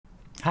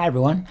Hi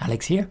everyone,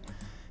 Alex here.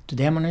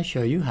 Today I'm going to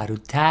show you how to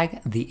tag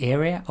the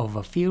area of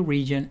a field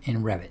region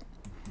in Revit.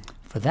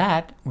 For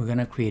that, we're going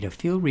to create a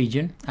field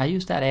region. I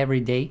use that every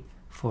day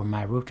for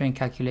my roof drain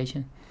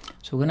calculation.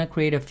 So we're going to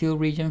create a field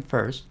region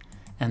first,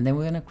 and then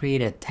we're going to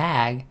create a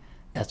tag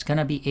that's going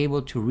to be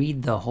able to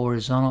read the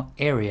horizontal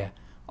area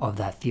of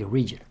that field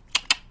region.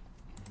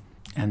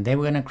 And then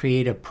we're going to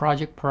create a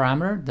project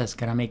parameter that's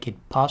going to make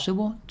it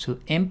possible to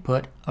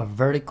input a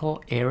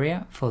vertical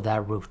area for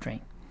that roof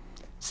drain.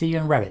 See you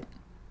in Revit.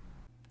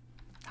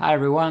 Hi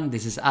everyone,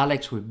 this is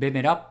Alex with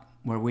BIMitUp,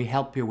 where we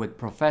help you with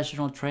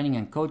professional training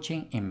and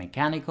coaching in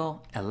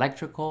mechanical,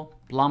 electrical,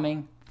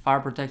 plumbing, fire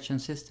protection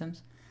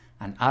systems,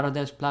 and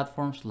Autodesk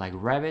platforms like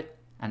Revit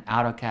and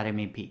AutoCAD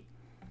MEP.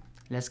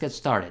 Let's get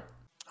started.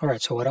 All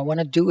right, so what I want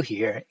to do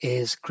here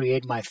is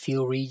create my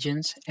field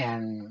regions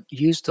and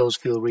use those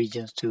field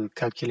regions to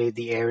calculate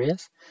the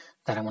areas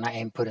that I'm going to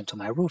input into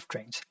my roof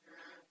drains.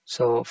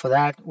 So for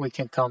that, we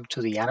can come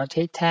to the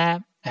Annotate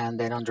tab, and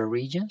then under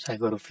Regions, I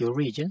go to Field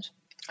Regions.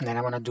 And then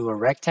I'm going to do a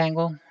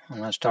rectangle. I'm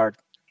going to start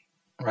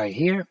right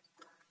here.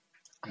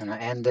 I'm going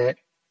to end it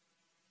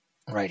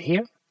right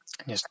here.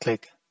 And just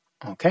click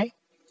OK.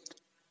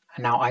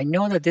 And now I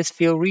know that this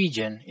field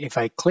region, if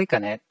I click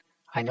on it,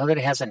 I know that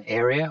it has an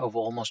area of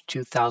almost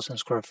 2,000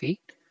 square feet.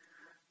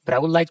 But I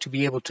would like to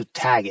be able to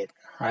tag it,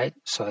 right?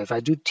 So if I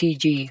do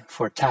TG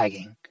for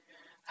tagging,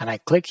 and I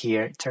click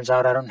here, it turns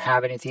out I don't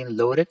have anything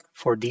loaded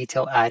for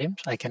detail items.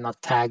 I cannot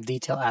tag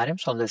detail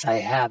items unless I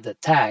have the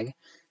tag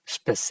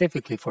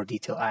specifically for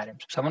detail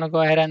items. So I'm going to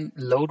go ahead and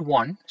load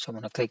one. So I'm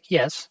going to click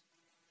yes.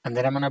 And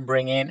then I'm going to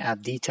bring in a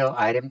detail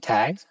item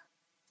tag.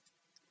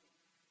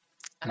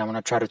 And I'm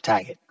going to try to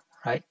tag it,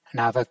 right?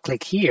 Now if I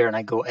click here and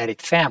I go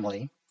edit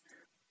family,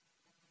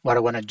 what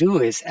I want to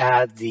do is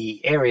add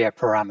the area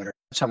parameter.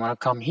 So I'm going to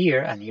come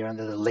here and here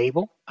under the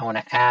label, I want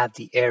to add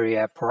the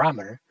area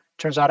parameter.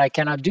 Turns out I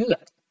cannot do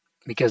that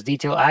because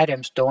detail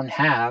items don't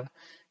have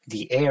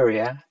the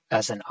area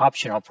as an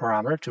optional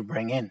parameter to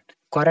bring in.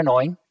 Quite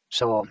annoying.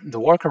 So the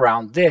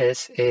workaround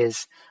this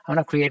is I'm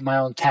going to create my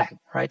own tag,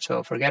 right?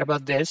 So forget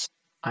about this.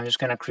 I'm just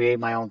going to create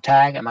my own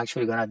tag. I'm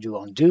actually going to do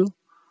undo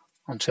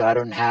until I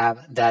don't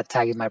have that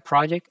tag in my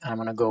project. I'm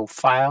going to go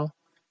File,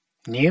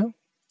 New,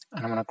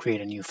 and I'm going to create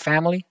a new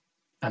family.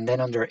 And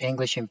then under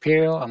English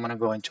Imperial, I'm going to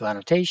go into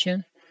Annotation,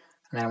 and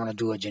then I'm going to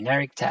do a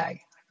generic tag.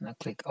 I'm going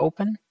to click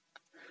Open,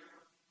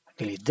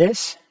 delete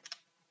this.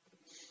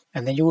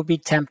 And then you will be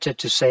tempted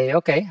to say,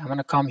 okay, I'm going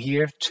to come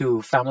here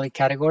to Family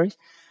Categories.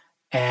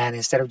 And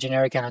instead of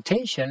generic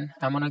annotation,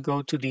 I'm going to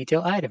go to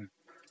detail item,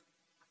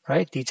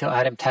 right? Detail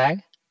item tag.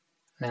 And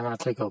then I'm going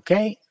to click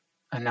OK.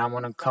 And now I'm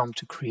going to come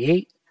to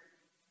create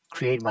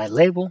my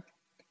label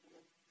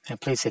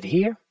and place it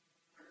here.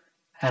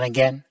 And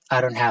again,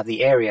 I don't have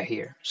the area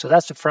here. So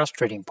that's the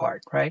frustrating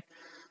part, right?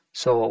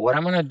 So what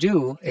I'm going to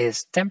do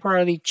is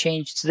temporarily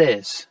change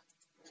this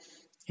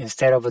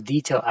instead of a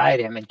detail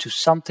item into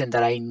something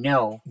that I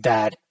know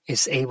that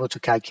is able to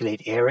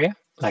calculate area,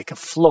 like a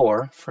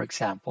floor, for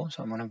example.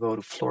 So I'm going to go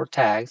to floor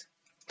tags,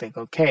 click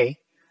OK.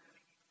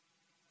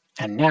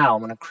 And now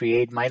I'm going to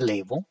create my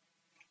label.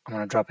 I'm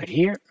going to drop it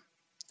here.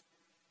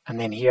 And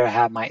then here I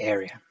have my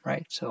area,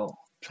 right? So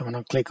I'm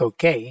going to click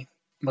OK.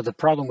 But the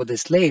problem with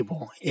this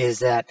label is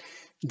that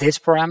this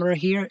parameter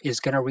here is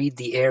going to read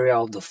the area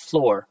of the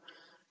floor.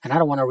 And I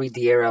don't want to read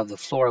the area of the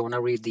floor. I want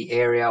to read the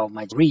area of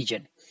my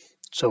region.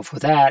 So for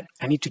that,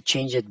 I need to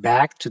change it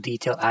back to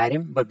detail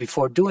item. But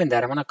before doing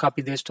that, I'm going to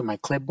copy this to my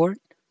clipboard.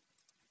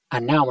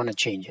 And now I'm going to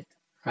change it,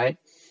 right?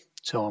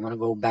 So I'm going to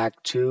go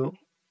back to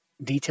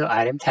detail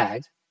item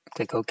tags,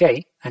 click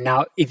OK. And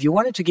now if you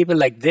wanted to keep it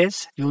like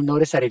this, you'll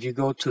notice that if you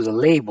go to the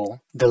label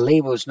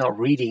is not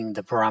reading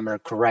the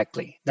parameter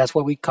correctly. That's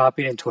what we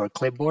copied into our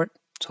clipboard.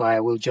 So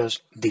I will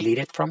just delete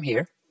it from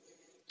here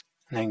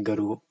and then go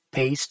to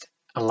paste,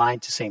 align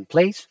to same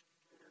place.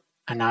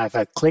 And now if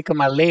I click on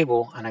my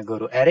label and I go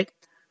to edit,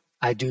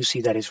 I do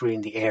see that it's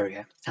reading the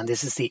area. And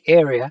this is the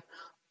area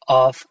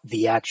of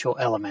the actual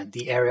element,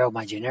 the area of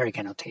my generic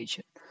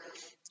annotation.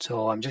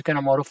 So I'm just going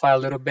to modify a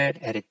little bit,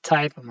 edit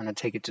type. I'm going to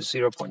take it to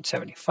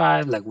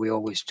 0.75 like we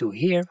always do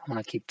here. I'm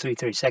going to keep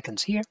 30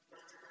 seconds here.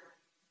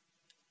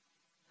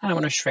 And I'm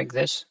going to shrink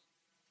this.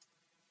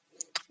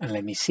 And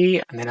let me see.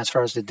 And then as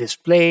far as the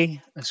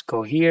display, let's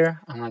go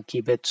here. I'm going to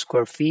keep it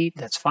square feet.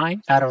 That's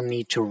fine. I don't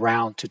need to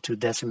round to 2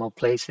 decimal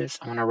places.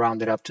 I'm going to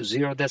round it up to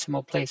 0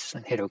 decimal places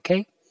and hit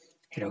OK.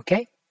 Hit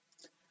OK.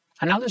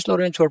 And now let's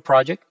load it into our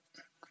project.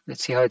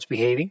 Let's see how it's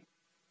behaving.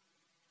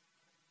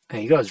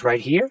 There you go. It's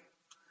right here.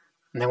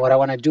 And then what I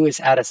want to do is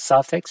add a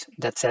suffix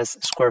that says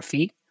square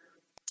feet.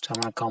 So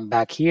I'm going to come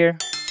back here,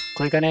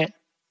 click on it,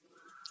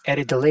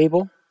 edit the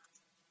label,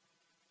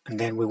 and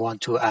then we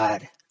want to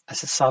add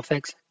as a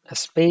suffix a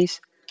space,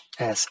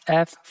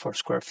 SF for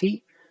square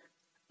feet,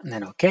 and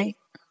then OK.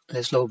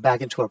 Let's load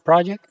back into our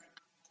project,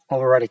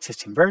 override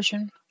existing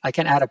version. I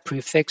can add a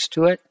prefix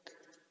to it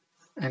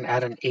and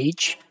add an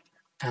H,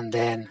 and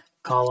then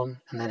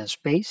column, and then a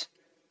space.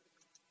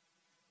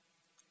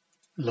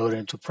 Load it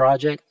into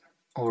project,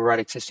 override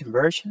existing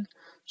version.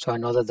 So I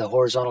know that the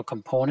horizontal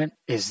component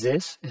is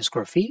this in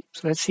square feet.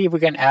 So let's see if we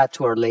can add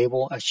to our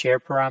label a share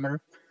parameter.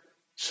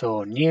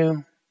 So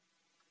new,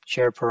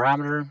 share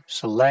parameter,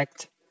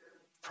 select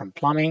from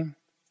plumbing,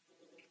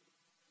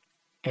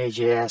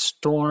 AJS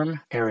storm,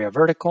 area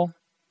vertical.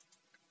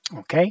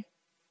 Okay,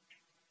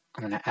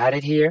 I'm going to add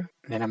it here.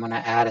 Then I'm going to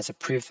add as a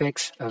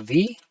prefix a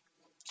V,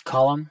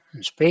 column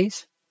and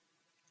space.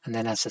 And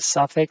then as a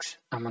suffix,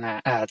 I'm going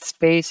to add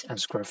space and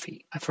square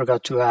feet. I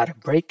forgot to add a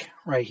break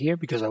right here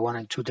because I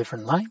wanted 2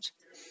 different lines.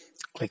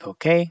 Click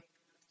OK,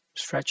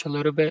 stretch a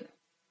little bit.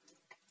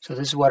 So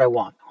this is what I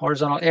want,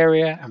 horizontal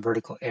area and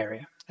vertical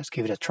area. Let's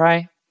give it a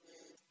try.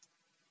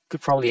 Could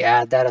probably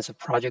add that as a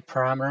project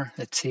parameter.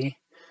 Let's see,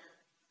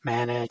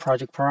 manage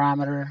project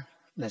parameter.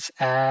 Let's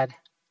add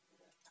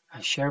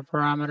a share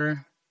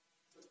parameter,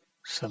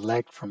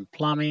 select from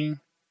plumbing,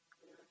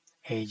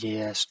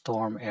 AJS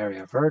storm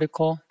area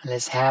vertical. And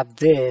let's have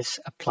this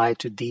apply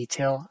to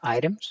detail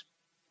items.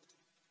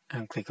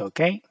 And click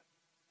OK,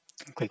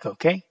 and click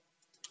OK.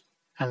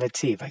 And let's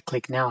see, if I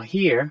click now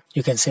here,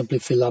 you can simply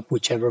fill up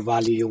whichever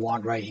value you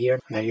want right here.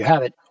 And there you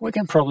have it. We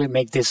can probably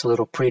make this a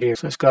little prettier.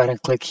 So let's go ahead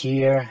and click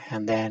here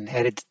and then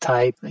edit the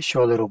type. Let's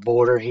show a little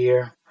border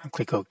here and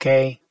click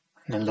OK.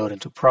 And then load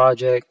into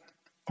project,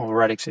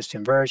 override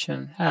existing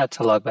version. That's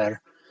a lot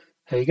better.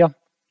 There you go.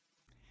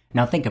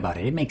 Now think about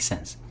it, it makes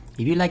sense.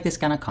 If you like this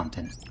kind of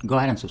content, go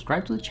ahead and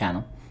subscribe to the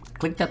channel,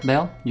 click that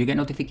bell, you get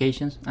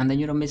notifications, and then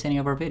you don't miss any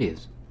of our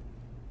videos.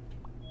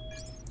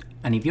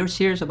 And if you're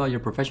serious about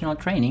your professional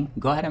training,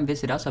 go ahead and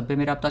visit us at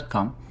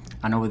BIMitUp.com,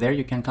 and over there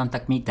you can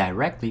contact me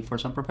directly for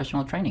some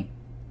professional training.